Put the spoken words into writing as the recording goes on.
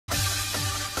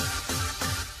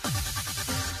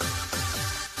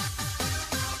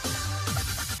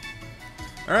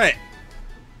Alright.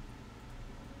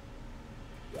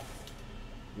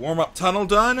 Warm-up tunnel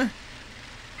done.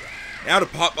 Now to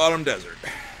Pot Bottom Desert.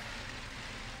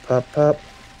 Pop, pop.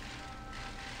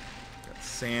 Got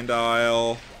Sand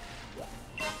Isle.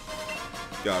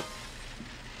 Got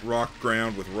Rock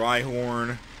Ground with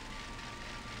Rhyhorn.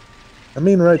 I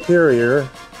mean, Rhyperior.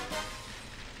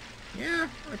 Yeah,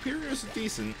 Rhyperior's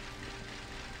decent.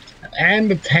 And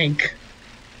the tank.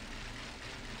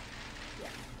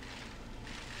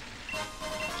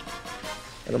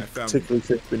 I don't particularly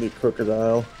think we need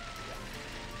Crocodile.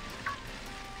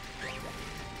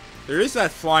 There is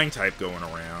that flying type going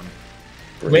around.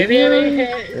 Maybe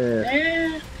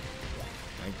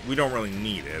We don't really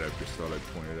need it, I just thought I'd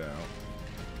point it out.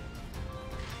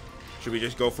 Should we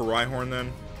just go for Rhyhorn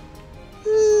then?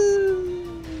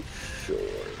 Sure.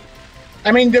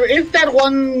 I mean, there is that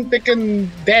one freaking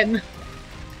den.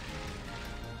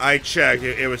 I checked.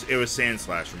 It was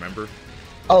Sandslash. Remember?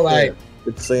 Oh right. Yeah,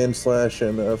 it's Sandslash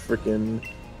and a freaking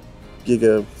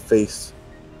Giga Face.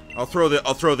 I'll throw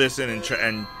this in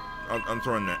and I'm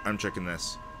throwing that. I'm checking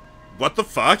this. What the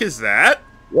fuck is that?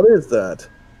 What is that?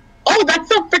 Oh, that's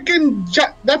a freaking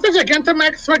that's a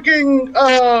Gigantamax freaking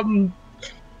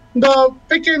the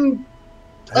freaking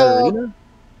Harina?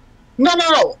 no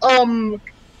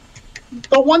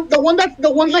the one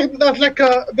that's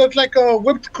like a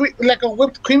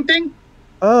whipped cream thing.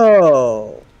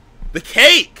 Oh. The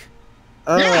cake.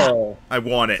 Oh. Yeah. I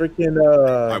want it. Freaking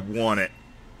I want it.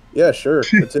 Yeah, sure.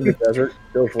 It's in the desert.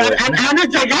 Go for it. And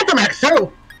it's Gigantamax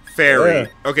too. Fairy. Yeah.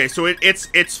 Okay, so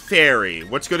it's fairy.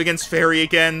 What's good against fairy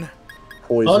again?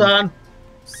 Poison. Hold on.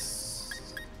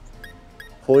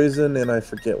 Poison, and I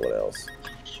forget what else.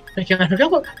 I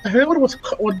forgot what the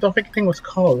freaking thing was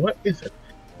called. What is it?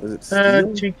 Was it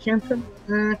Steel?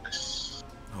 Gigantamax.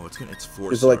 Oh, it's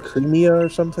 4 Is it like stars. Creamia or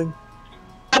something?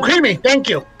 Oh, creamy. Thank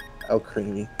you. Oh,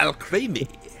 Creamy. El Creamy.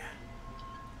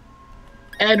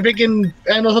 And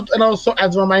also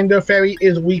as a reminder, fairy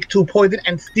is weak to poison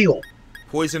and steel.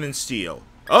 Poison and steel.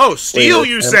 Oh, steel, Wait,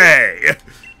 you say?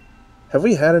 Have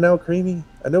we had an Alcremie?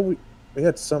 I know we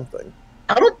had something.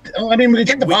 I mean, we can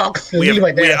check the box. We have,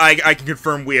 right there. I can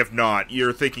confirm we have not.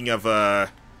 You're thinking of,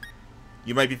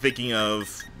 you might be thinking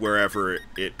of wherever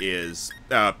it is.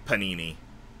 Panini.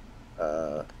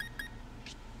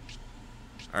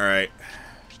 Alright.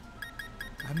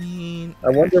 I mean... I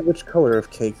wonder which color of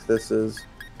cake this is.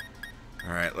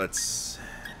 Alright, let's...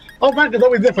 Oh, mine is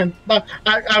always different. But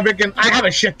I reckon I have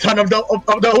a shit ton of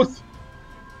those.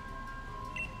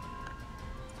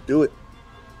 Do it.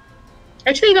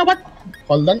 Actually, you know what?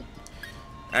 Hold on.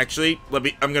 Actually,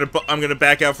 I'm gonna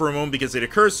back out for a moment because it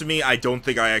occurs to me I don't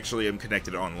think I actually am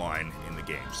connected online in the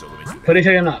game. So let me do that. Pretty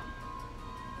sure you're not.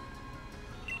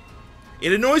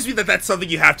 It annoys me that that's something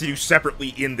you have to do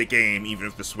separately in the game, even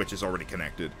if the Switch is already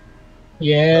connected.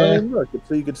 Yeah. I mean, look,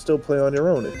 so you could still play on your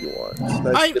own if you want. It's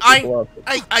nice to get people out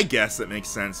there. I guess that makes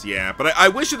sense, yeah. But I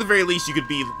wish at the very least you could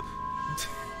be...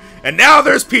 And now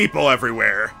there's people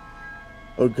everywhere!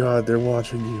 Oh god, they're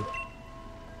watching you.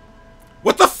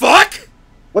 What the fuck?!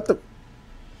 What the?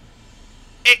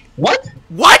 What?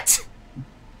 What?!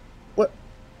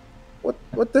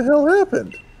 What the hell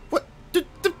happened? What?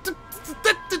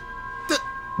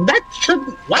 That should...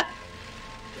 What?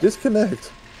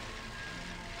 Disconnect.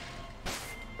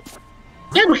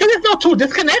 Yeah, because it's not to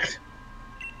disconnect.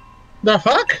 The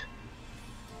fuck?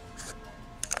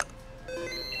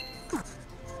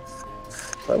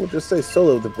 I would just say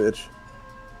solo the bitch.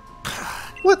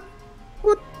 What?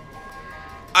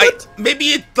 Maybe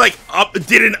it, like,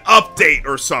 did an update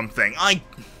or something.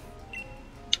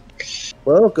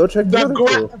 Well, go check the other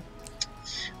two.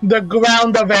 The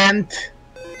ground event.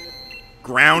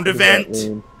 Ground What does that event?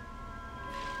 mean?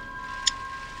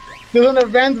 There's an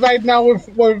event right now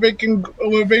we're making.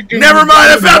 Never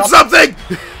mind, I found something!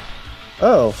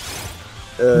 Oh.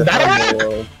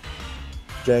 That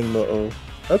Jangmo.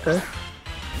 Okay.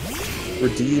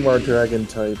 Redeem our dragon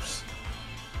types.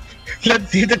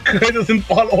 Let's see the card doesn't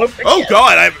fall off again. Oh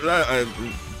god,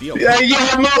 deal.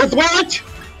 Yeah, no, it's what?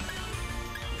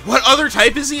 What other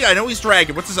type is he? I know he's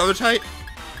dragon. What's his other type?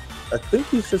 I think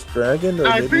he's just dragon, or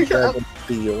I'm maybe pretty sure- dragon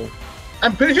steel.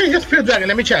 I'm pretty sure it's just pure dragon.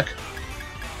 Let me check.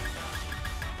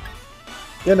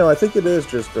 Yeah, no, I think it is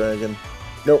just dragon.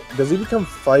 No, does he become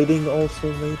fighting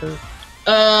also later?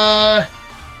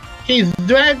 He's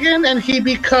dragon and he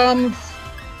becomes.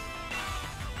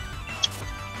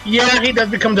 Yeah, he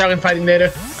does become dragon fighting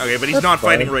later. Okay, but he's That's not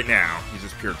fighting fine. right now. He's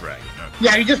just pure dragon. Okay.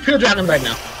 Yeah, he's just pure dragon right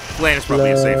now. Plan is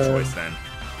probably a safe choice then.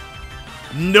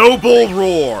 Noble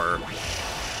Roar!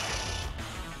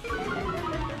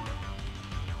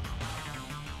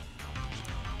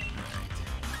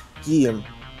 Guillaume,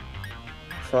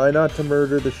 try not to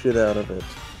murder the shit out of it.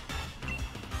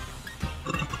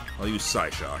 I'll use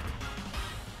Psyshock.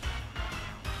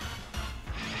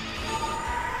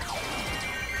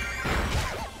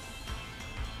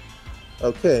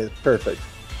 Okay, perfect.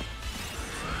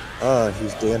 Ah,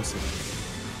 he's dancing.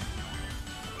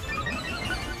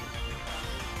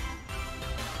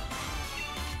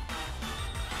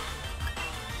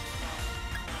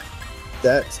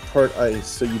 That's part ice,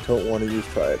 so you don't want to use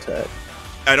Tri-Attack.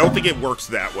 I don't think it works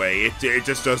that way. It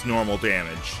just does normal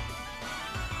damage.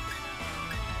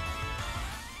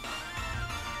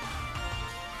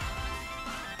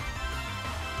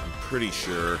 I'm pretty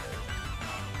sure.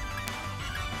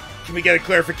 Can we get a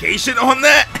clarification on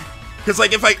that? Because,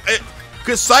 like,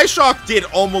 because Psyshock did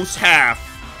almost half,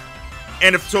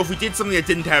 and if we did something that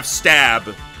didn't have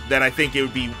stab, then I think it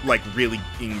would be, like, really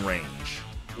in range.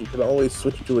 You can always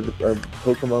switch to a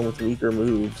Pokemon with weaker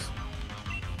moves.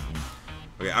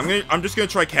 Okay, I'm just gonna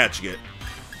try catching it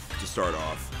to start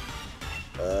off.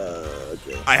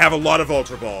 Okay. I have a lot of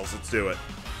Ultra Balls. Let's do it.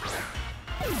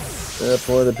 That's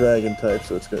one of the Dragon types,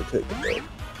 so it's gonna take a bit.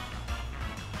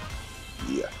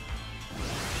 Yeah.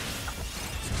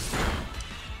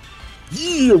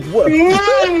 Yeah, what?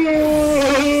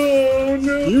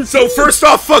 No. So first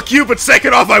off, fuck you, but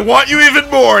second off, I want you even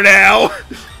more now!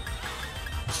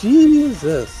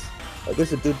 Jesus. I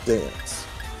guess it did dance.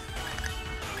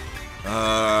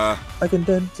 I can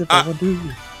dance if I want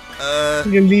to.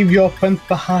 You leave your friends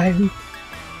behind.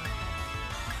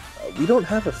 We don't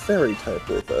have a fairy type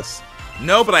with us.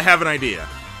 No, but I have an idea.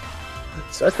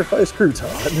 Sacrifice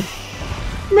Crouton.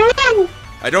 No!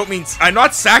 I'm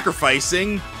not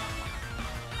sacrificing.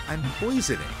 I'm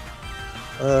poisoning.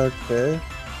 Okay.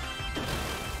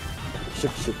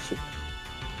 Ship, ship, ship.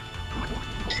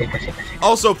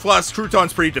 Also, plus,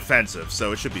 Crouton's pretty defensive,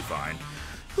 so it should be fine.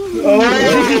 Oh,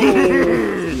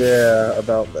 Yeah,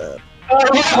 about that.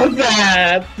 about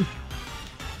that!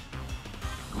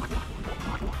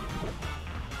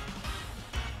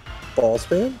 Ball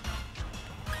spam?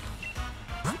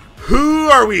 Who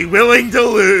are we willing to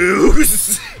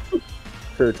lose?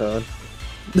 Crouton.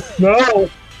 No!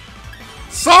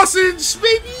 Sausage,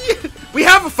 maybe? We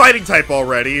have a fighting type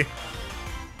already.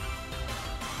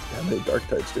 How many dark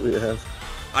types do we have?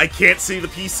 I can't see the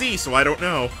PC, so I don't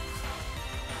know.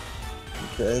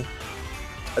 Okay.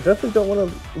 I definitely don't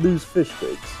want to lose fish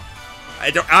cakes.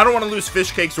 I don't want to lose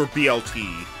Fish Cakes or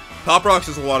BLT. Pop Rocks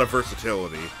has a lot of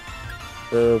versatility.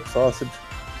 So, sausage.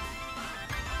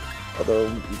 Although,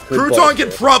 you could Crouton ball can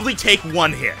spam. probably take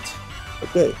one hit.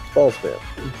 Okay, ball spam.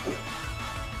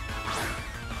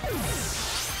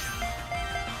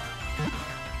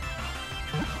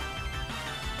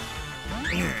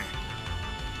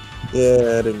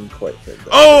 Yeah, I didn't quite hit that.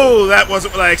 Oh, that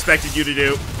wasn't what I expected you to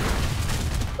do.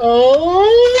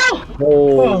 Oh!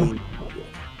 Holy.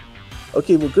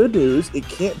 Okay, well, good news. It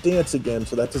can't dance again,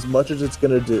 so that's as much as it's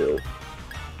gonna do.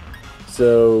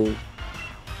 So,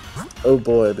 oh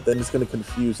boy, but then it's gonna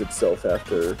confuse itself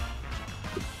after.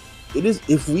 It is.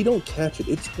 If we don't catch it,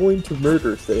 it's going to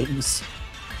murder things.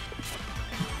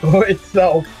 For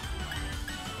itself.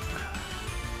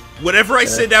 Whatever I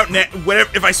send out,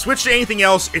 if I switch to anything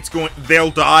else,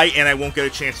 they'll die, and I won't get a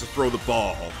chance to throw the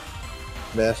ball.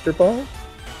 Master Ball?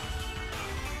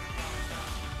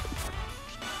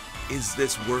 Is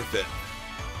this worth it?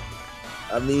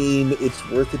 I mean, it's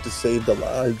worth it to save the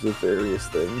lives of various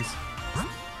things.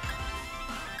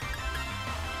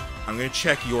 I'm gonna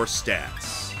check your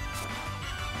stats.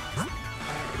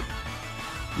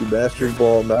 You mastered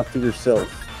Ball not for yourself,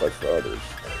 but for others.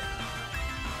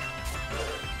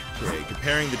 Okay,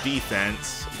 comparing the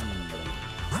defense.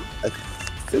 I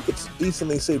think it's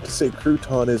decently safe to say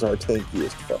Crouton is our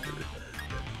tankiest fucker.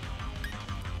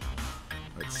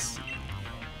 Let's see.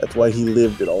 That's why he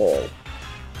lived at all.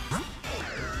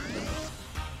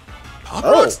 Pop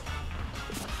Rocks?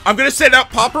 I'm gonna send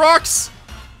out Pop Rocks?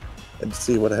 And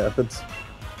see what happens.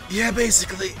 Yeah,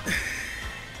 basically.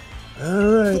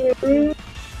 Alright.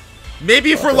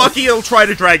 Maybe if we're lucky, it'll try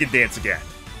to Dragon Dance again.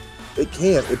 It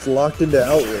can't. It's locked into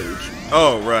Outrage.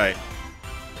 Oh, right.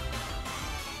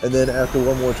 And then after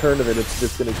one more turn of it, it's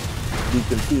just gonna be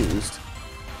confused.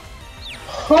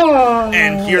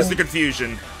 And here's the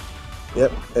confusion.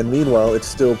 Yep. And meanwhile, it's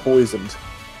still poisoned.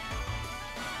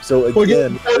 So We'll get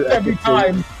again, hurt every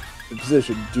time. the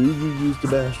position, do you use the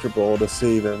Master Ball to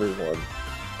save everyone?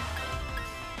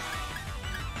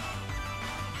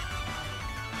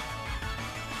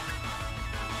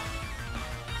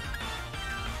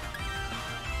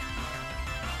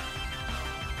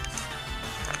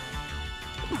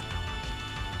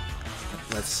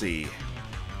 Let's see.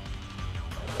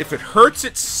 If it hurts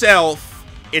itself,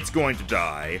 it's going to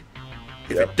die.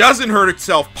 If Yep. it doesn't hurt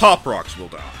itself, Pop Rocks will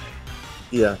die.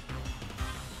 Yeah.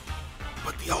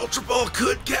 But the Ultra Ball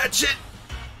could catch it.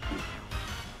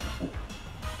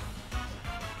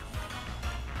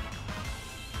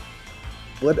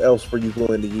 What else were you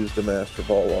willing to use the Master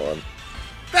Ball on?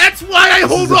 That's why I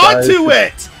This hold is a on dire to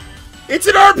it! It's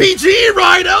an RPG,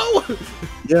 Rhino!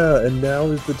 Yeah, and now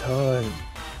is the time.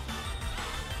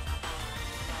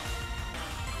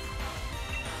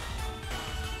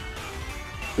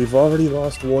 We've already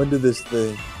lost one to this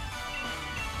thing.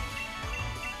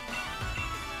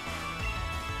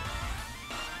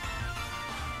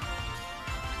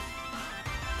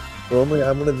 Normally,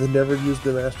 I'm one of the never used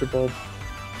the Master Ball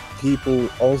people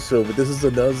also, but this is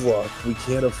a Nuzlocke. We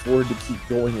can't afford to keep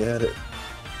going at it.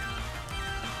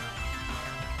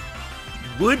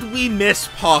 Would we miss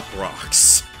Pop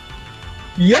Rocks?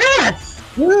 Yes!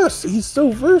 Yes, he's so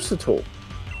versatile.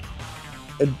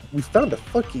 And we found a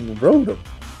fucking Rotom.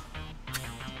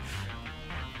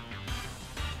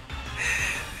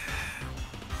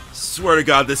 Swear to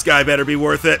God, this guy better be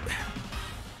worth it.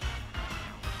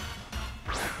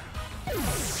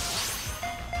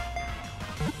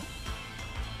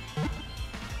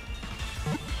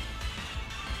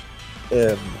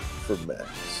 M for Max.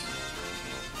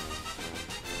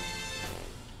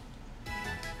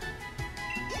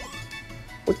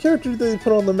 What character did they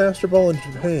put on the Master Ball in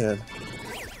Japan?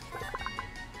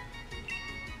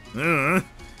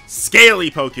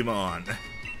 Scaly Pokemon.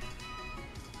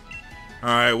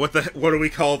 Alright, what do we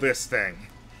call this thing?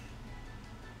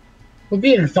 Would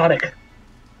be exotic.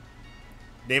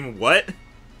 Name what?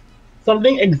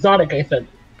 Something exotic, I said.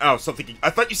 Oh, something. I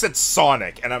thought you said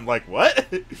Sonic, and I'm like, what?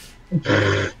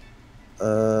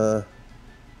 Uh,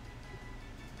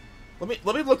 Let me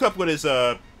look up what his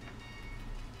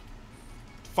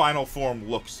final form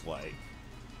looks like.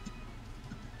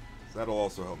 That'll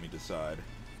also help me decide.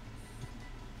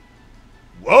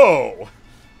 Whoa!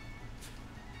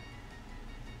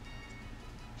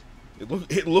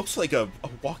 It looks like a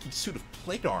walking suit of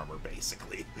plate armor,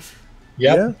 basically.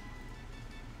 Yep.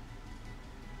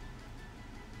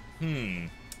 Yeah.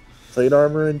 Plate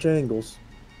armor and jangles.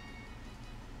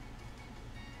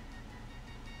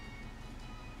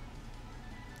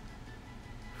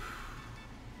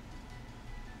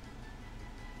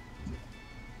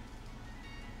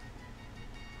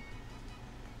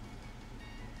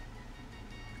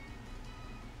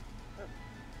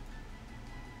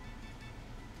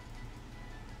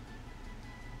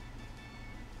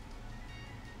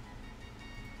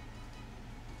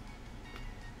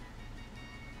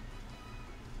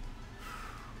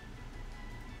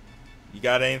 You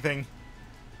got anything?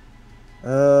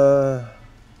 I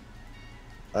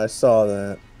saw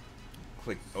that.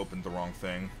 Opened the wrong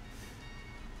thing.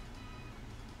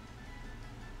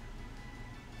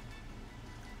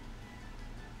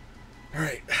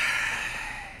 Alright.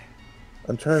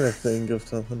 I'm trying to think of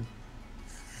something.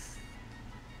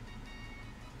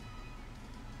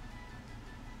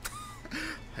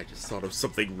 I just thought of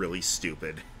something really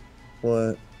stupid.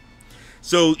 What?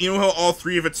 So, you know how all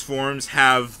three of its forms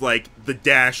have, like, the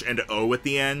dash and O at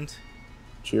the end?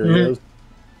 Cheerios?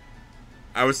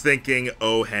 I was thinking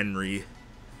O. Henry.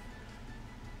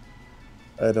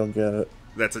 I don't get it.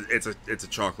 It's a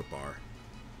chocolate bar.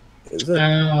 Is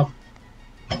it?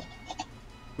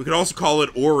 We could also call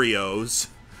it Oreos.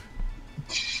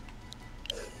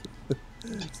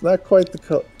 It's not quite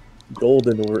the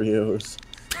golden Oreos.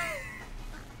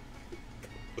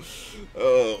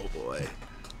 Oh, boy.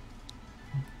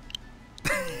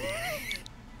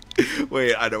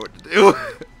 Wait, I know what to do.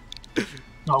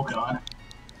 Oh, God.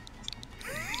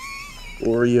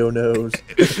 Oreo nose.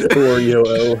 Oreo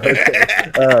O. Okay.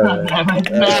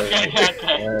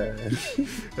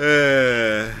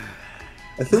 Alright.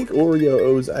 I think Oreo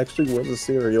O's actually was a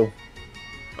cereal.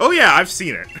 Oh yeah, I've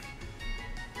seen it.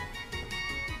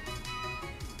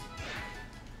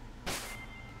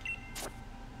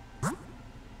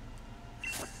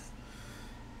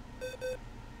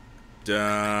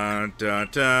 Dun dun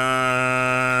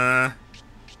dun.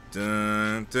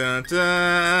 Dun dun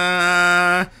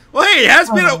dun. Well, hey, it has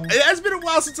been a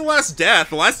while since the last death.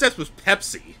 The last death was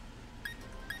Pepsi.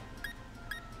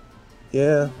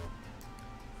 Yeah.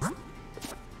 Now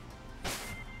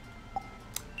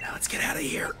let's get out of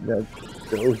here. Now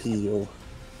go heal.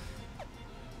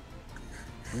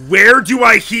 Where do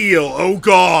I heal? Oh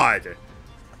God.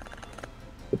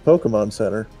 The Pokemon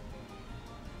Center.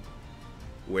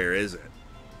 Where is it?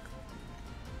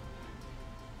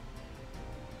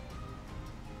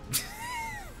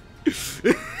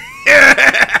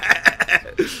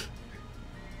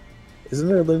 Isn't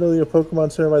there literally a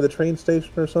Pokemon Center by the train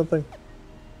station or something?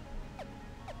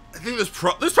 I think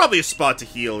there's probably a spot to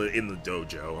heal in the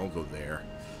dojo. I'll go there.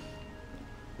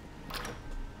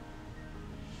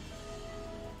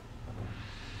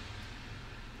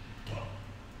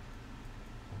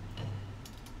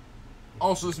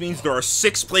 Also, this means there are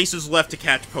 6 places left to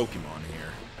catch Pokemon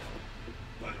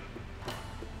here.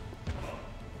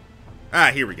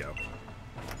 Ah, here we go.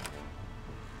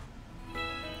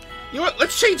 You know what?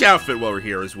 Let's change outfit while we're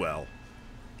here as well.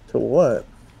 To what?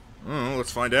 Oh,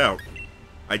 let's find out.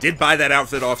 I did buy that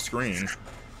outfit off screen.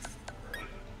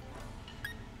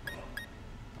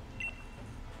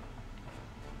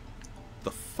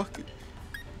 The fuck?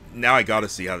 Now I gotta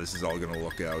see how this is all gonna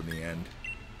look out in the end.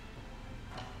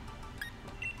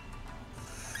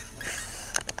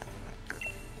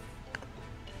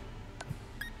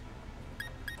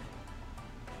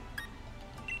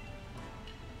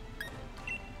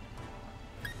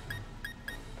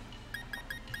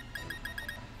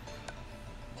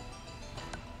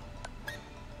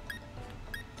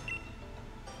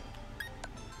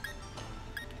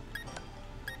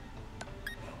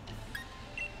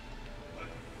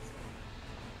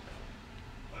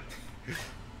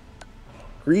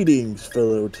 Greetings,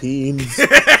 fellow teens.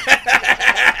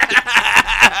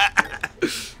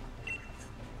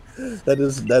 That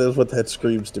is what that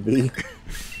screams to be.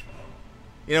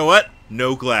 You know what?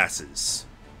 No glasses.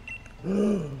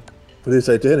 But his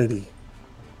identity.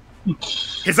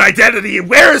 His identity and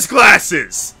where his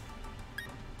glasses?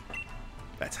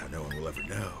 That's how no one will ever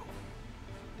know.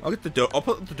 I'll put the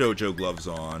dojo gloves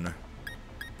on.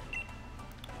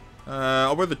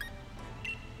 I'll wear the...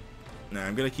 Nah,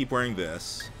 I'm gonna keep wearing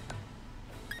this.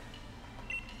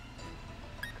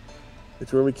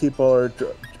 It's where we keep all our...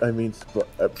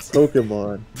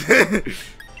 Pokemon.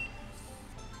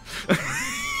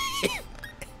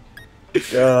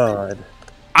 God.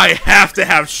 I have to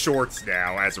have shorts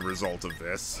now as a result of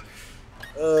this.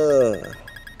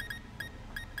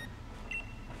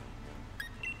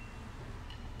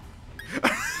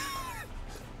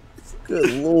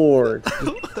 Good lord.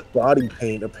 Body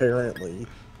paint, apparently.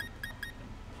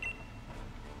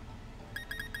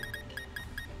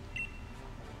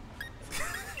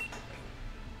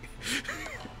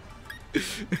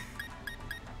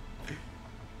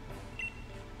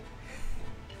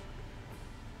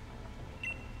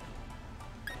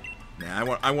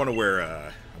 Nah, I want to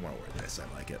wear this. I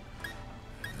like it.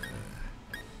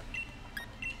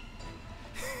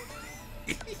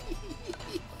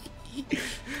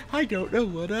 I don't know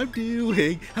what I'm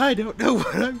doing. I don't know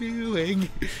what I'm doing.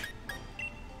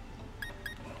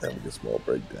 Having a small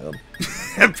breakdown.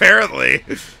 Apparently.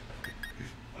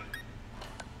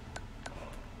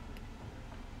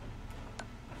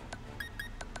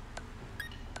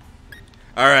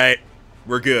 Alright.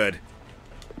 We're good.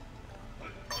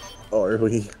 Are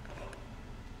we?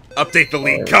 Update the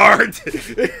lead card.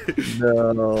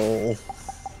 No.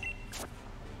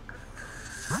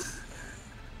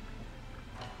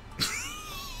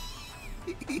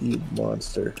 You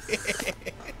monster.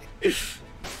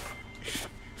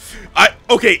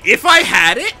 Okay, if I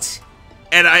had it,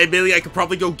 and I could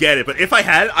probably go get it, but if I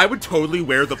had it, I would totally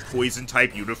wear the poison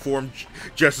type uniform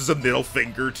just as a middle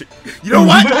finger to... You know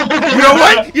what? You know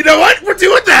what? You know what? We're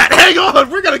doing that! Hang on!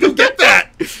 We're gonna go get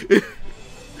that! Be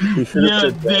sure to put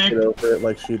a jacket over it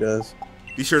like she does.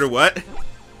 Be sure to what?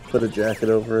 Put a jacket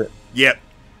over it. Yep.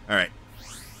 Alright.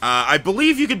 I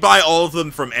believe you could buy all of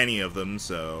them from any of them,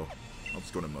 so... I'll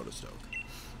just go to Motostoke.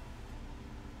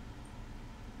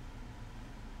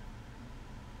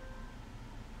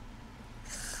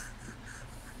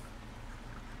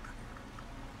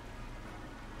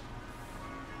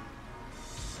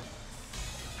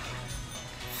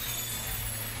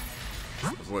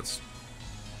 So let's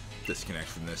disconnect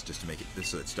from this just to make it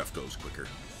so that stuff goes quicker.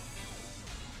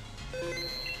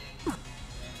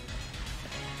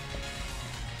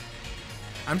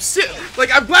 I'm still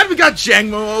I'm glad we got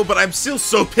Jangmo, but I'm still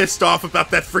so pissed off about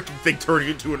that freaking thing turning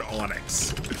into an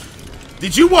Onyx.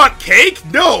 Did you want cake?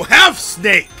 No, have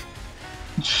snake.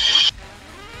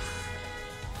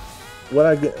 What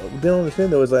I don't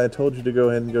understand though is I told you to go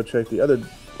ahead and go check the other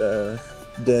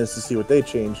dens to see what they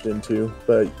changed into,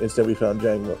 but instead we found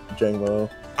Jangmo.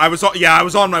 I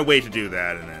was on my way to do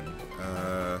that, and then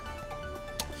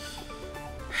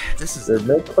there's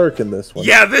no clerk in this one.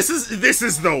 Yeah, this is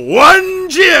the one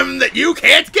gym that you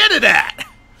can't get it at.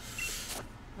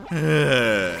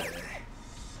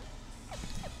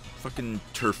 Fucking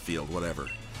turf field, whatever.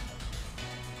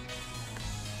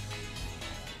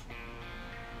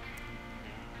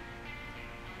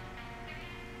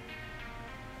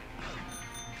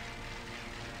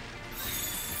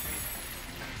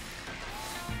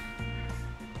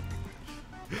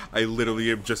 I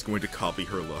literally am just going to copy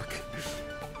her look.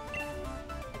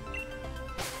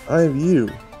 I am you,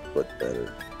 but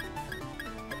better.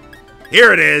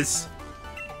 Here it is!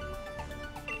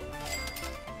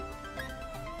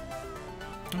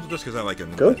 Just because I like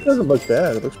him. Ghost doesn't look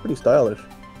bad. It looks pretty stylish.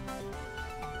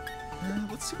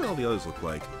 Let's see what all the others look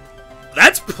like.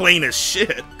 That's plain as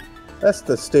shit! That's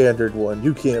the standard one.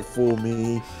 You can't fool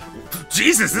me.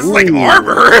 Jesus, this is like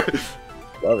armor!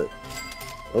 Love it.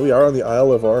 Oh, we are on the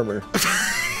Isle of Armor.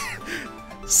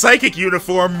 Psychic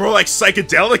uniform, more like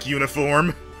psychedelic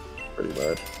uniform. Pretty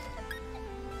much.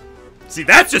 See,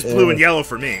 that's just blue and yellow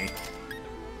for me.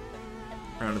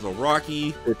 Ground is all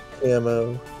rocky. It's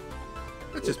camo.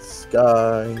 It's just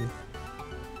sky.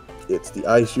 It's the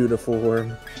ice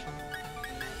uniform.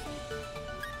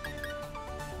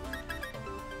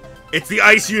 It's the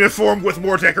ice uniform with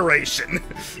more decoration.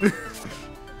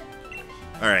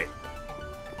 Alright.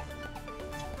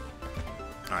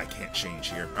 I can't change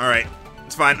here. Alright.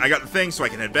 It's fine. I got the thing, so I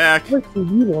can head back. What for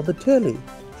you on the telly?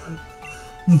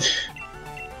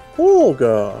 Oh,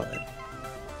 God.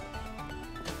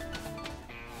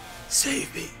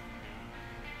 Save me.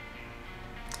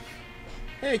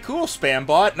 Hey, cool, spam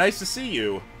bot. Nice to see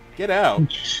you. Get out.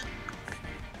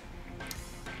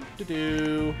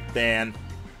 Ban.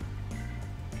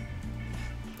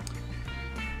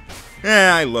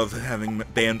 Yeah, I love having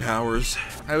ban powers.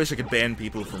 I wish I could ban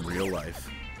people from real life.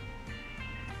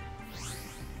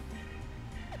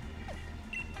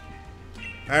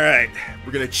 Alright,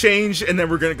 we're gonna change, and then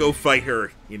we're gonna go fight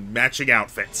her in matching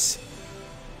outfits.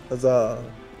 Huzzah.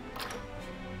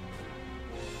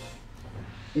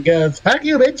 Guess fuck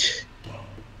you, bitch.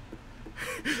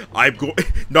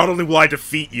 Not only will I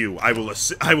defeat you, I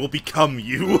will become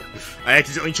you. I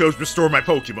accidentally chose restore my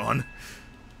Pokemon.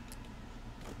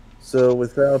 So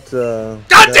without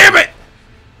God damn it!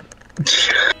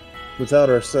 Without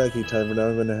our Psyche type, we're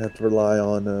now going to have to rely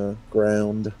on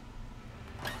ground.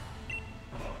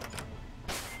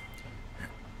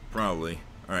 Probably.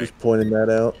 All right. Just pointing that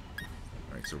out.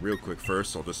 All right. So real quick,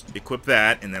 first I'll just equip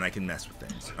that, and then I can mess with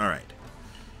things. All right.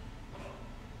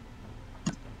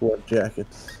 What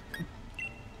jackets?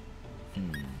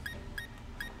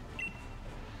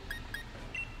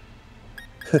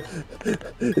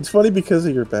 It's funny because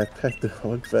of your backpack, the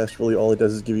Hog Fest really all it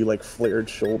does is give you like flared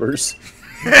shoulders.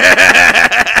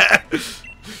 I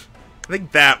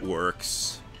think that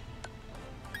works.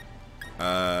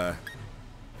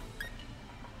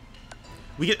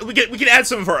 We can add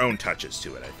some of our own touches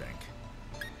to it, I think.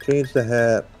 Change the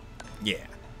hat. Yeah.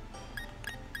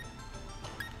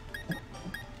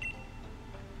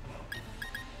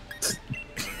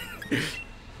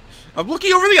 I'm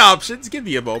looking over the options. Give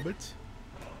me a moment.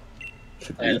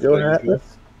 Should we go hatless?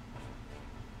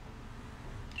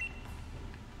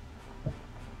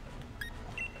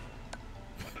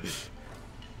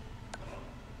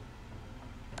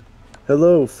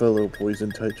 Hello, fellow poison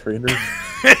type trainers.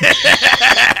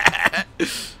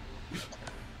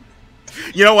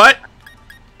 You know what?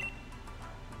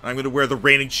 I'm gonna wear the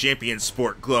reigning champion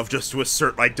sport glove just to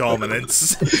assert my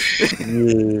dominance.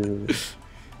 Yeah.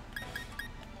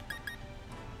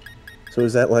 So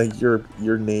is that like your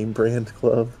name brand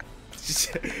glove?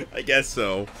 I guess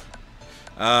so.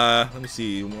 Let me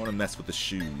see. We want to mess with the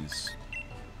shoes.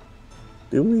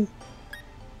 Do we?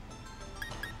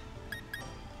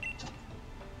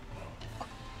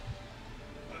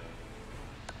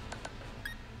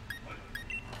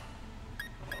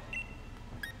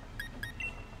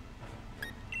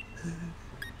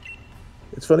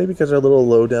 It's funny because our little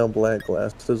low down black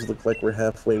glass does look like we're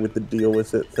halfway with the deal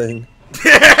with it thing.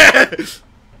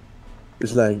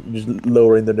 It's like just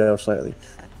lowering them down slightly.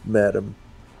 Madam.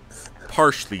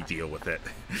 Partially deal with it.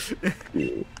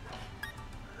 Yeah.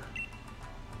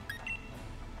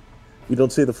 We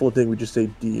don't say the full thing, we just say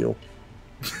deal.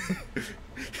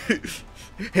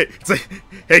 It's like,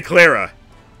 hey, Klara.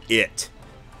 It.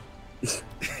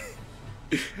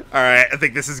 Alright, I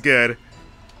think this is good.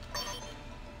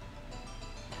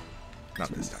 Not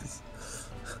this time.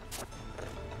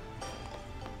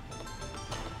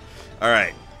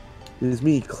 Alright. It is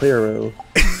me, Claro.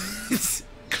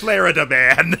 Klara the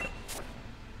man.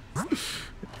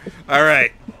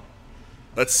 Alright.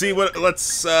 Let's see what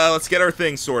let's get our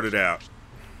thing sorted out.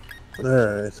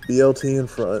 Alright, BLT in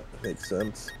front. Makes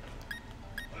sense.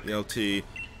 BLT.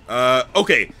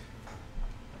 Okay.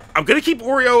 I'm gonna keep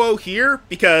Oreo here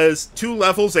because 2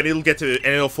 levels and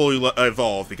it'll fully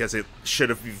evolve because it should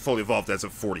have fully evolved as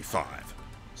of 45.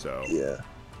 So yeah,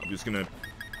 I'm just gonna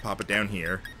pop it down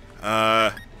here.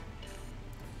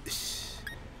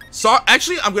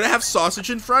 Actually, I'm gonna have Sausage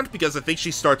in front because I think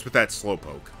she starts with that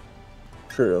Slowpoke.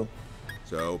 true.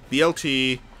 So,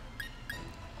 BLT. You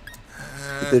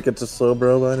think it's a slow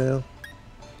bro by now?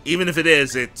 Even if it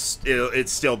is, it's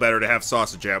still better to have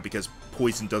sausage out because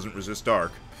poison doesn't resist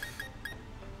dark.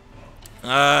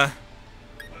 Love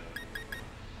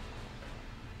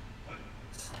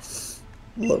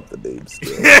the name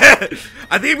still.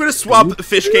 I think I'm gonna swap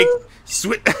fish cake.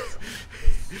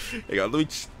 Hang on,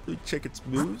 let me check its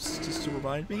moves just to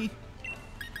remind me.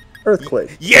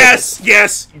 Earthquake. Yes,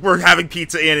 yes, we're having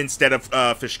pizza in instead of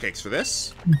fish cakes for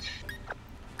this.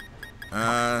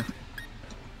 I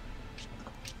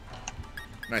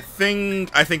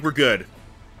think we're good.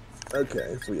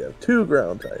 Okay, so we have 2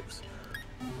 ground types.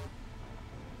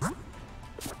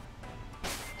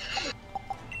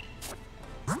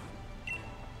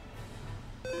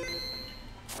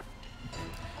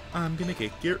 I'm gonna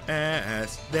kick your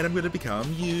ass, then I'm gonna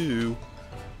become you.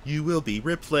 You will be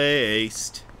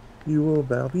replaced. You will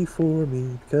bow before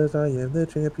me, because I am the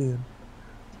champion.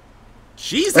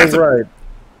 Jeez, that's right.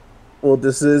 Well,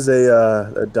 this is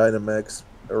a Dynamax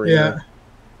arena. Yeah.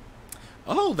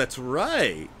 Oh, that's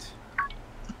right.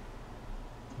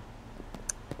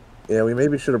 Yeah, we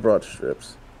maybe should have brought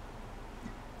strips.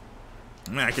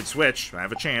 I could switch. I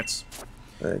have a chance.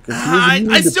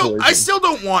 I still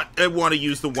don't want to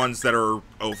use the ones that are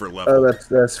over level. Oh,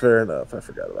 that's fair enough. I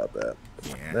forgot about that.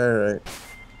 Yeah. All right.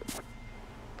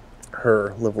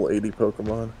 Her level 80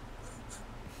 Pokemon.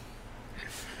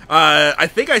 I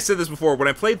think I said this before. When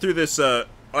I played through this, like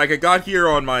I got here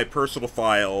on my personal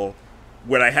file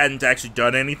when I hadn't actually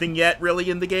done anything yet, really,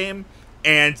 in the game,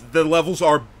 and the levels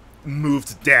are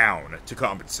moved down to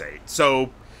compensate.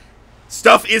 So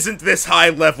stuff isn't this high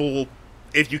level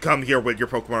if you come here when your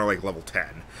Pokemon are like level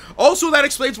 10. Also, that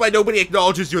explains why nobody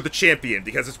acknowledges you're the champion,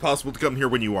 because it's possible to come here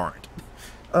when you aren't.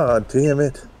 Aw, damn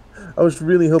it. I was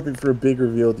really hoping for a big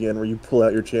reveal at the end where you pull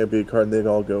out your champion card and they'd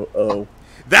all go, oh.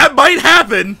 That might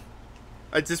happen!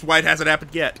 It's just why it hasn't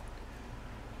happened yet.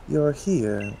 You're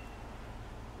here.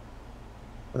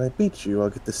 When I beat you, I'll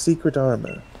get the secret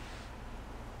armor.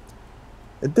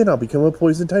 And then I'll become a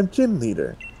poison-type gym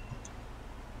leader.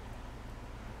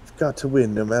 You've got to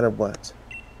win no matter what.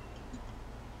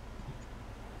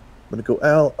 I'm gonna go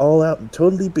all out and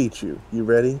totally beat you. You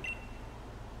ready?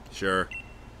 Sure.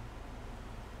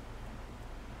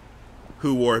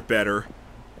 Who wore it better?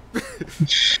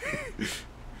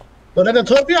 Well, then I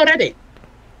told you already.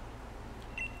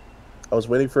 I was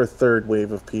waiting for a third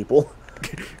wave of people.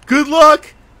 Good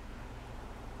luck!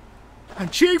 I'm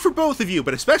cheering for both of you,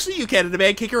 but especially you, Canada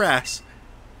Man. Kick your ass.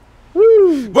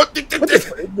 Woo! What?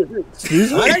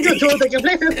 Excuse me? I like to take your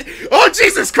places. Oh,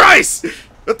 Jesus Christ!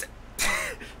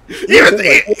 Even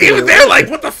they're like,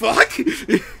 what the fuck?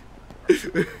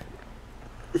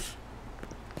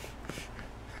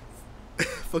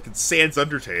 Fucking Sans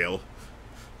Undertale.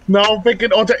 No,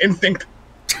 freaking Ultra Instinct.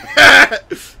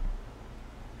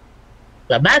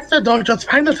 The Master Dojo's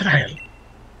final trial.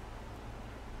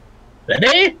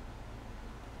 Ready?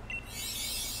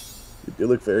 You do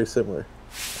look very similar.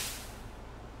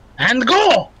 And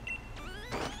go!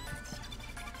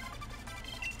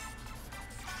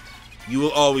 You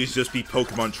will always just be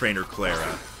Pokemon Trainer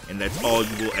Klara, and that's all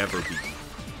you will ever be.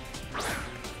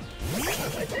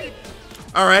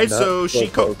 All right, so she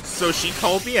called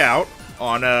me out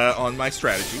on my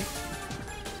strategy.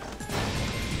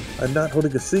 I'm not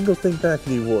holding a single thing back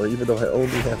anymore, even though I only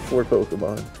have 4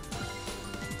 Pokemon.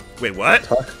 Wait, what?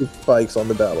 Toxic spikes on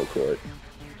the battle court.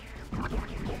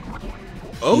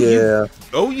 Oh, yeah.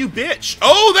 You bitch.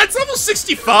 Oh, that's level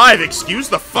 65. Excuse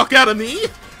the fuck out of me.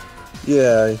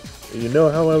 Yeah, you know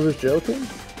how I was joking?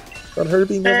 On her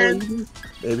being level 80?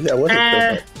 Maybe I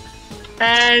wasn't.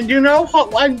 And you know how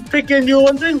I'm freaking you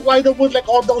wondering why there was like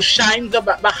all those shines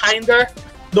behind her?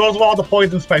 Those were all the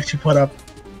poison spikes she put up.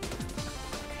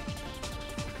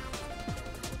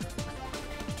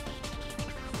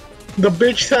 The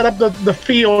bitch set up the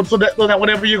field so that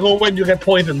whenever you go in, you get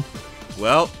poisoned.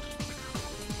 Well,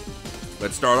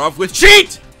 let's start off with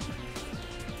cheat!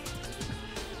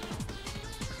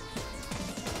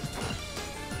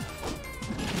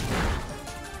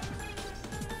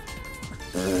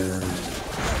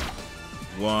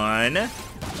 One,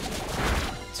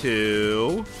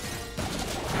 2,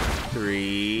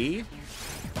 3,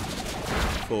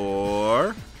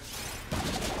 4,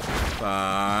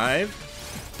 5,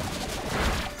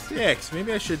 6.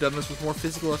 Maybe I should have done this with more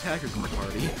physical attackers in the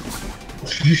party.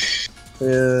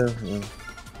 Yeah, well,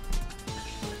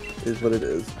 is what it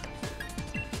is.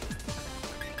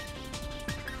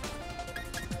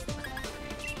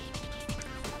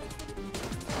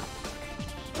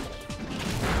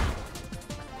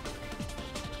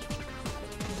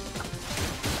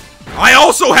 I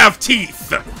also have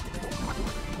teeth!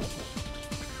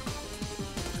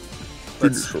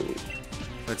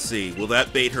 Let's see. Will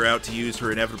that bait her out to use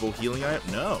her inevitable healing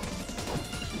item? No.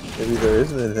 Maybe there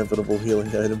isn't inevitable healing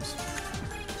items.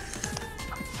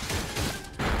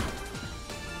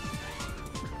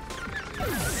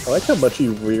 I like how much he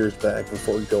rears back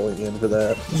before going in for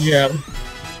that. Yeah.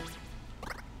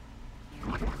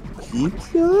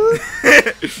 Pizza?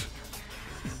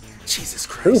 Jesus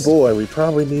Christ. Oh boy, we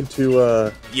probably need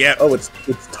to, Yep. Oh, it's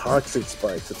toxic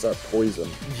spikes, it's not poison.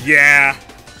 Yeah.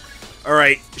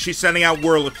 Alright, she's sending out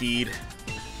Whirlipede.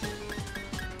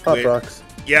 Hot rocks.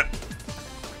 Yep.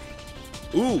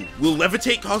 Ooh, will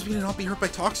Levitate cause me to not be hurt by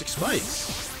toxic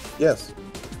spikes? Yes.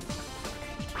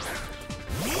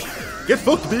 Get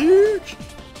fucked, bitch!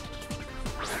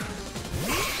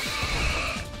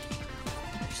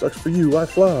 Sucks for you, I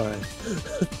fly.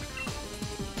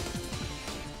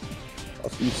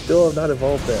 Also, you still have not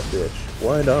evolved that bitch.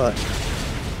 Why not?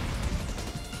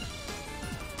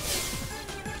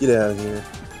 Get out of here.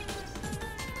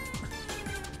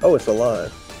 Oh, it's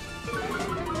alive.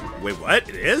 Wait, what?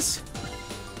 It is?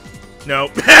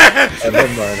 No. Oh, never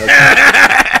mind.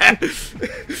 I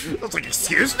was like,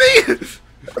 excuse me?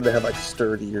 They have like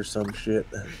sturdy or some shit.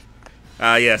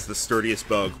 Ah, yes, the sturdiest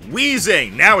bug.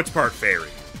 Wheezing! Now it's Park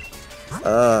Fairy.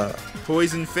 Ah.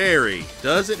 Poison Fairy.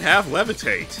 Does it have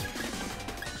Levitate?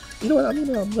 You know what? I'm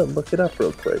gonna look it up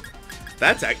real quick.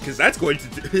 That's because that's going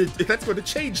to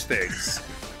change things.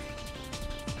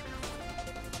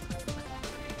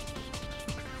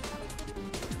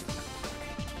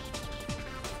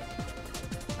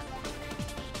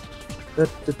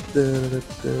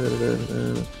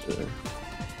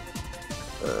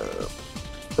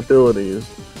 Abilities.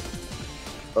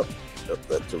 Oh, no,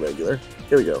 that's irregular.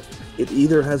 Here we go. It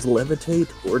either has levitate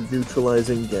or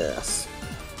neutralizing gas.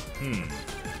 Hmm.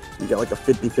 You got like a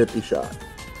 50-50 shot.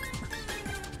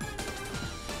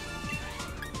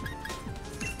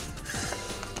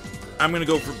 I'm gonna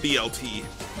go for BLT.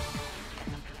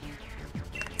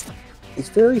 Is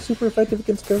Fairy super effective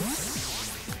against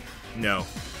ghosts? No.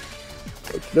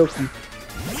 Okey-dokey.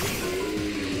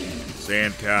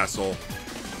 Sandcastle.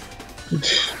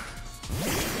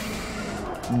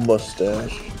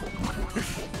 Mustache.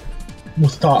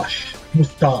 Mustache.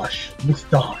 Mustache.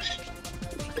 Mustache.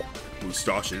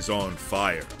 Mustache is on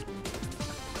fire.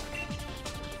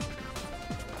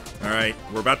 Alright,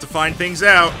 we're about to find things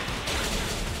out.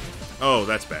 Oh,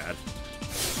 that's bad.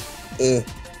 Eh.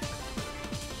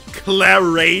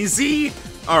 Clarazy?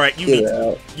 Alright, you need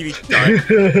to die.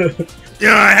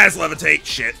 Yeah, it has levitate.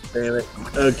 Shit. Damn it.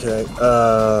 Okay.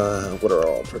 What are our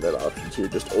alternate options here?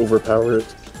 Just overpower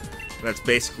it? That's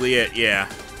basically it, yeah.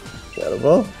 Got them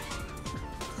all?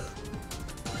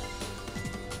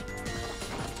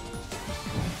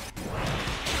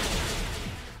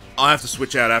 I'll have to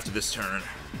switch out after this turn.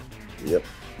 Yep.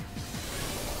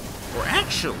 Or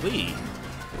actually...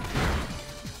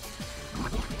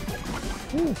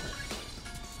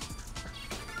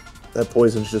 That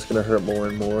poison's just gonna hurt more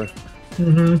and more.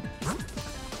 Mm-hmm.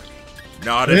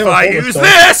 Not if I use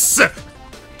this!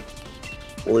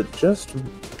 Will it just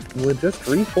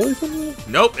re-poison you?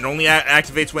 Nope, it only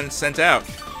activates when it's sent out.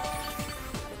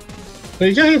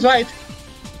 But he's right.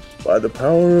 By the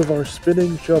power of our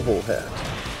spinning shovel hat.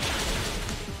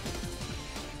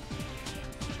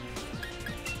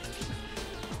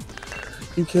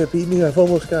 You can't beat me, I've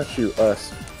almost got you.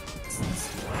 Us.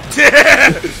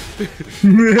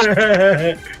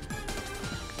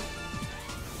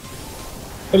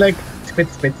 Like,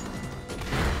 spit.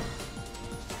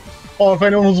 Or if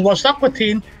anyone who's watched Aqua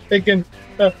Teen, they can,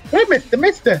 hey,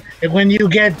 mister. And when you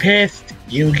get pissed,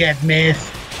 you get missed.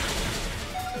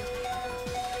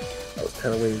 I was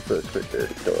kind of waiting for a crit there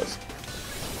to kill us.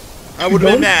 I would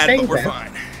have been mad, say but we're that.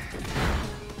 fine.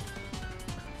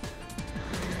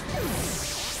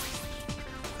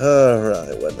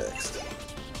 Alright, what next?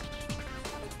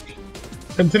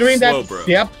 Considering Slow, that, bro.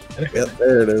 yep. Yep,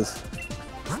 there it is.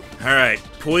 Alright,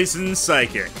 Poison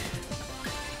Psychic.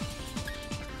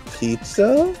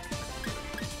 Pizza?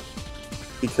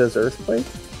 Because earthquake?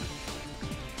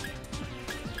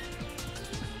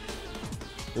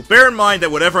 Well, bear in mind that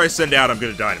whatever I send out, I'm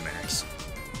gonna Dynamax.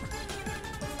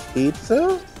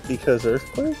 Pizza? Because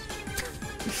earthquake?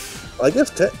 I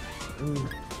guess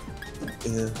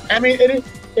yeah. I mean, it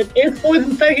is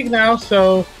poison psychic now,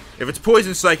 so If it's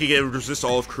Poison Psychic, it would resist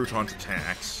all of Crouton's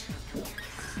attacks.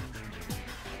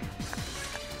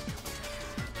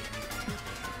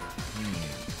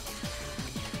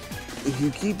 If you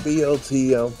keep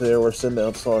BLT out there or send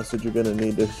out sausage, you're gonna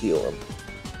need to heal him.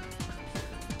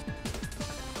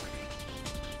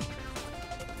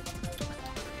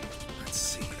 Let's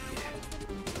see.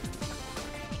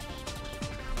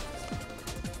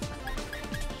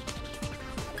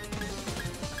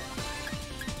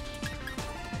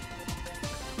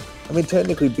 I mean,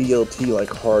 technically BLT like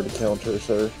hard counter,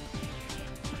 sir.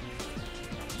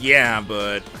 Yeah,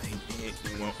 but it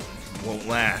won't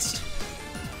last.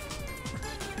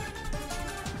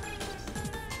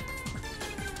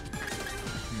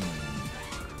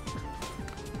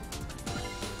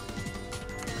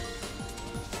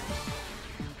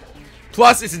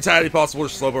 Plus, it's entirely possible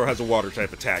Slowbro has a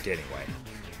water-type attack anyway.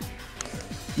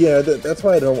 Yeah, that's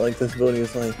why I don't like this ability.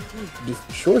 It's like,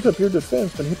 shores up your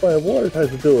defense when hit by a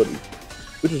water-type ability,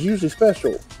 which is usually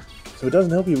special, so it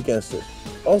doesn't help you against it.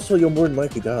 Also, you'll more than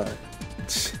likely die.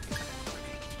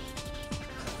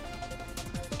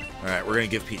 Alright, we're gonna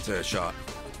give Pizza a shot.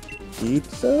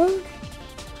 Pizza?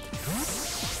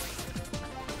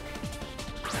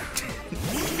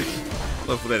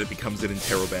 Love that it becomes an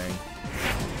interrobang.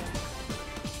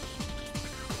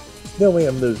 No way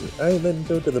I'm losing. I ain't letting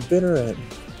go to the bitter end.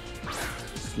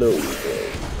 Slowly go.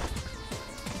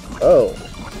 Oh.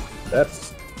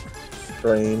 That's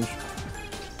strange.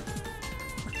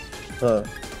 Huh.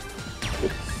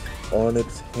 It's on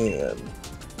its hand.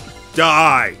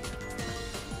 Die!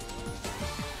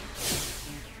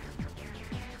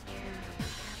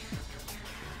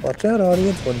 Watch out,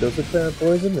 audience. One dose of parent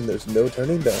poison and there's no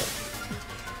turning back.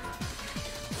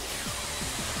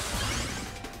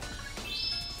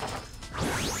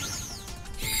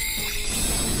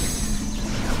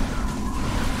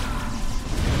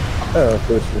 Oh, of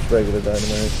course, just regular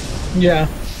dynamite. Yeah.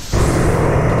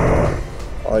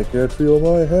 I can feel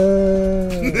my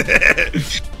hand.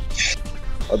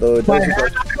 Although it My doesn't.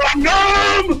 hand is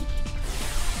numb!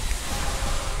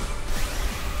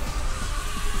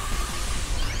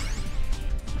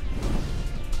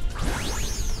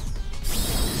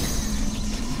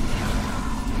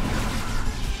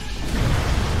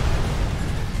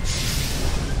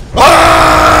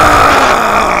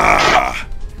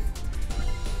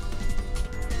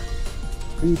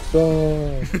 Pizza.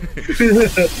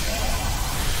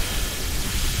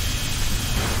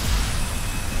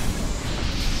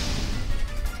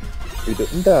 He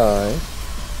didn't die.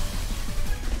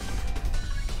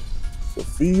 The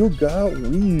field got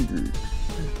weird.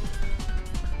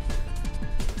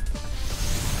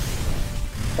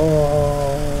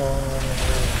 Oh.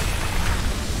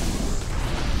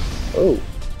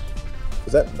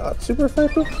 Is that not super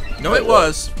effective? No, it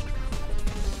was.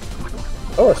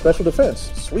 Oh, our special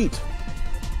defense. Sweet.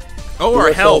 Oh,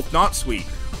 our health, not sweet.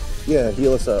 Yeah,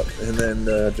 heal us up, and then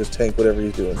just tank whatever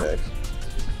he's doing next.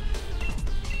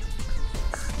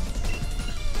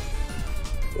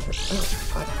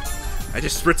 I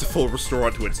just spritz a full restore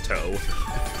onto its toe.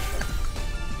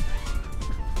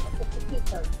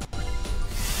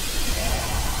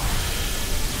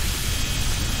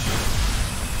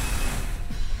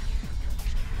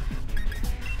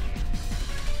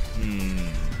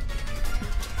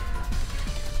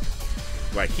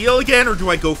 Do I heal again, or do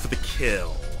I go for the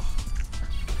kill?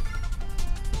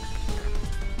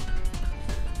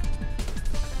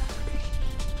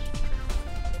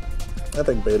 I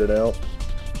think bait it out.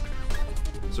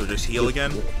 So just heal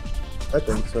again? I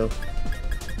think so.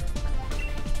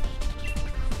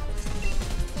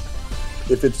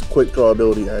 If it's quick draw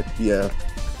ability, yeah.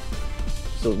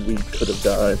 So we could have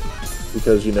died.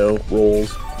 Because, you know,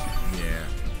 rolls. Yeah.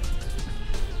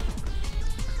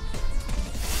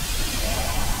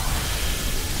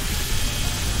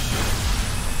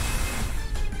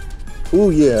 Ooh,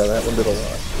 yeah, that one did a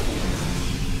lot.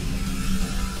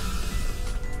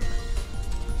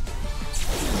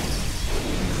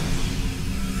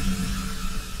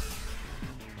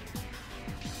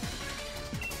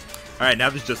 Alright, now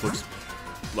this just looks,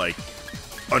 like,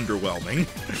 underwhelming.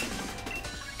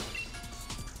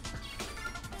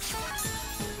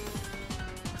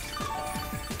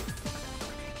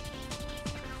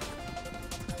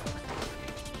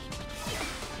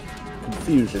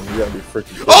 Confusion, you gotta be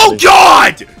freaking Oh,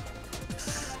 God!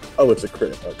 Oh, it's a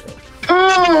crit, okay.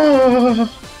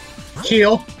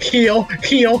 Heal, heal,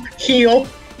 heal, heal.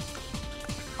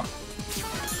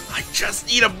 I just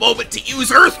need a moment to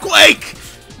use Earthquake!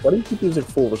 Why do you keep using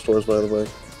full restores, by the way?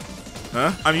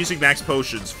 Huh? I'm using max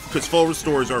potions, because full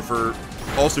restores are for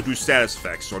also boost status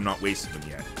effects, so I'm not wasting them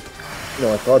yet.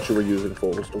 No, I thought you were using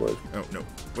full restores. Oh, no.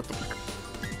 What the...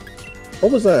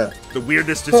 What was that? The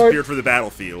weirdness disappeared from the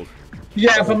battlefield.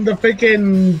 Yeah, from the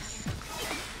freaking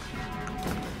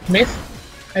myth,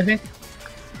 I think.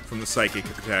 From the psychic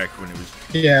attack when it was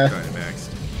Yeah. kind of maxed.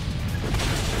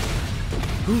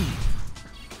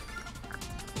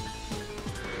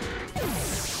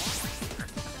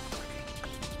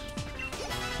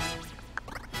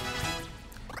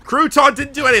 Crouton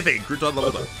didn't do anything! Crouton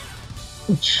leveled up.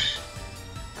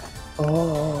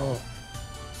 Oh.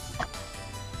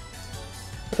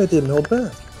 But I didn't hold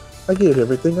back. I gave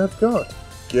everything I've got.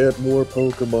 Get more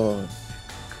Pokemon.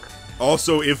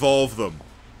 Also evolve them.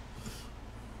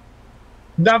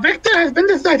 The victor has been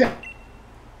decided.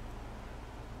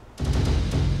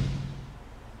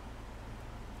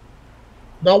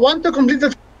 The one to complete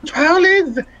the trial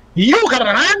is you,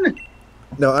 Karan.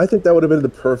 Now, I think that would have been the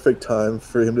perfect time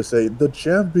for him to say, the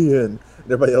champion. And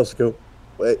everybody else go,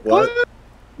 wait, what?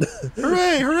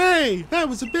 Hooray, hooray! That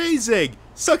was amazing!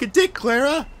 Suck a dick,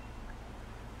 Klara!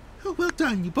 Oh, well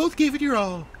done. You both gave it your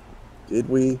all. Did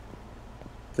we?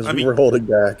 Because we were holding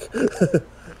back.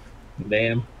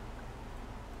 Damn.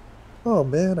 Oh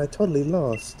man, I totally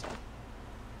lost.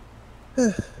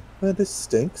 Well, this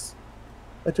stinks.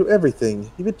 I do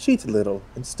everything, even cheat a little,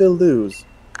 and still lose.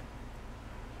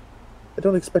 I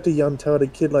don't expect a young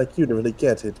talented kid like you to really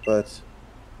get it, but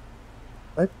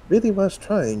I really was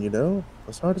trying, you know,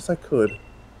 as hard as I could.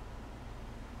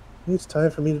 Maybe it's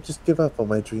time for me to just give up on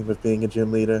my dream of being a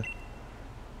gym leader.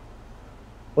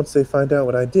 Once they find out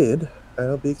what I did,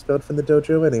 I'll be expelled from the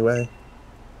dojo anyway.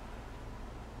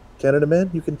 Canada Man,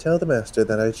 you can tell the master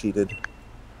that I cheated.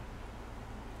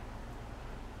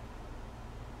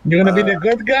 You're gonna be the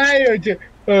good guy,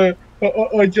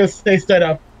 or just stay straight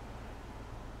up?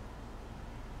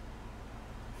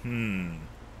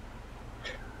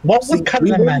 What would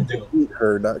Canada Man do? Beat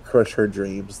her, not crush her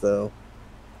dreams, though.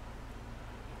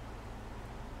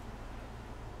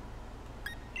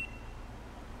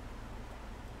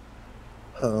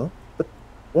 Huh? But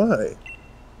why?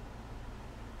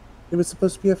 It was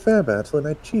supposed to be a fair battle, and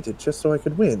I cheated just so I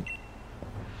could win.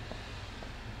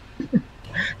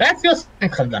 That's your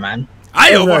Canada Man.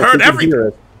 I overheard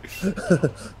everything!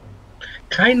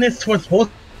 Kindness towards both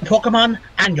Pokemon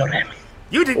and your enemies.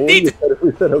 You didn't need to...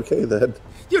 We said okay, then.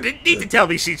 You didn't need to tell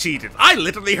me she cheated. I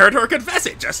literally heard her confess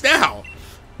it just now.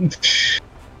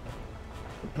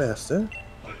 Master?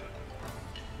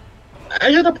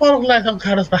 I should apologize on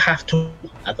Klara's behalf too,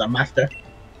 as a master.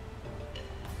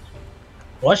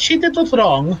 What she did was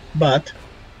wrong, but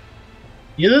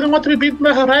you didn't want to be beaten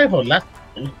by her rival last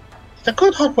time. She's a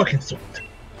good, hard-working student.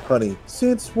 Honey,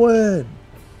 since when?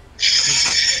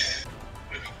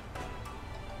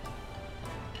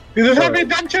 You deserve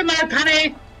redemption, Lord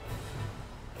Honey!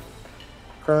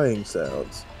 Crying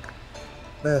sounds.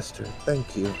 Master,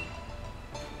 thank you.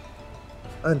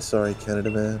 I'm sorry, Canada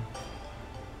Man.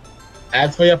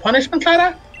 As for your punishment,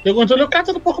 Klara, you're going to look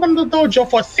after the Pokemon in the dojo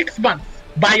for 6 months,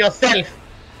 by yourself.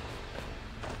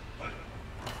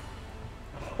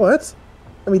 What?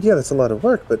 I mean, yeah, that's a lot of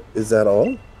work, but is that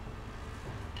all?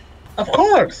 Of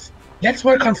course! Let's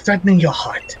work on strengthening your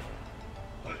heart.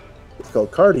 It's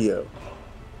called cardio.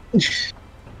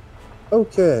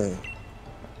 Okay.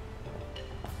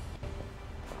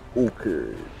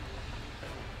 Okay.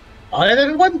 Alright,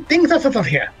 everyone, things are settled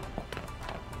here.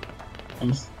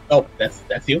 Oh, that's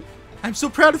you. I'm so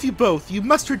proud of you both. You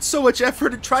mustered so much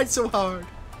effort and tried so hard.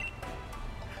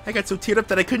 I got so teared up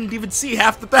that I couldn't even see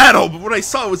half the battle, but what I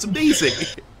saw was amazing.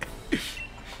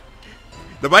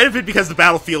 That might have been because the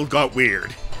battlefield got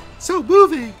weird. So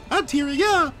moving. I'm tearing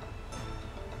up.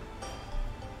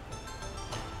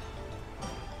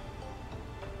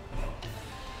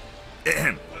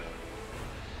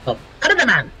 Oh,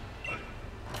 Man!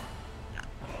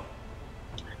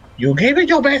 You gave it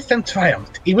your best and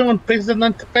triumphed, even when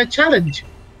presented by challenge.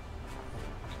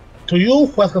 To you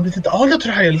who has completed all the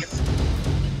trials,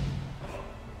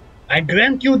 I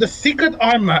grant you the secret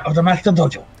armor of the Master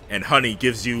Dojo. And Honey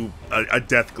gives you a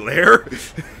death glare.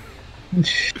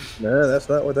 Nah, that's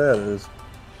not what that is.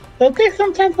 It'll take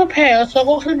some time to prepare, so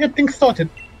go ahead and get things sorted.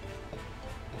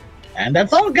 And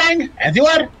that's all, gang, as you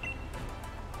are.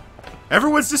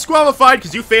 Everyone's disqualified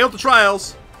because you failed the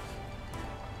trials.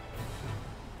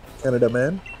 Canada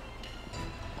Man?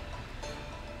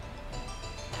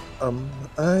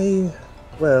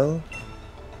 Well...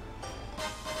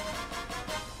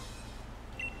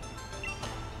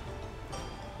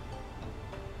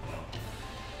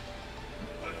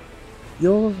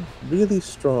 You're really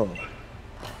strong.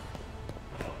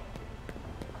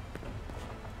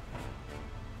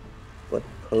 What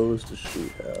pose does she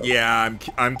have? Yeah,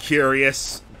 I'm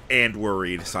curious and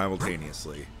worried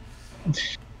simultaneously.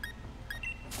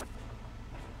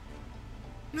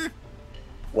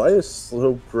 Why is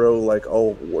Slowbro like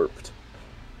all warped?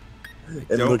 And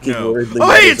Don't looking know. worriedly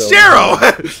Oh, at hey, his it's own-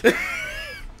 Jero!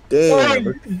 Damn,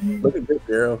 look at good,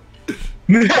 Jero.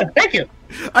 Thank you.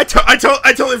 I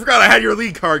totally forgot I had your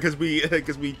league card because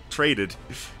we traded.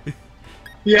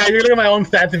 Yeah, you can look at my own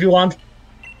stats if you want.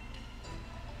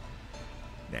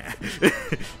 Nah.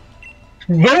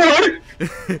 What?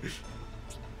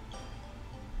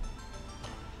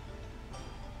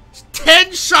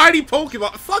 10 shiny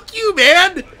Pokemon. Fuck you,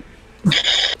 man.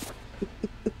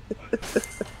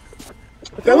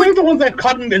 They're like the ones that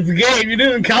caught in this game. You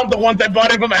didn't count the ones that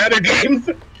bought it from other games.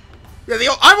 Yeah,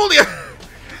 I've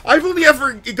only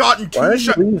ever gotten 2 Why are you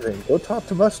shiny. leaving? Go talk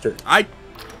to Mustard. I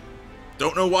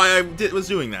don't know why I was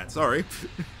doing that. Sorry.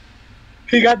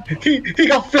 He got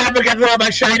flabbergasted by my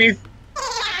shinies.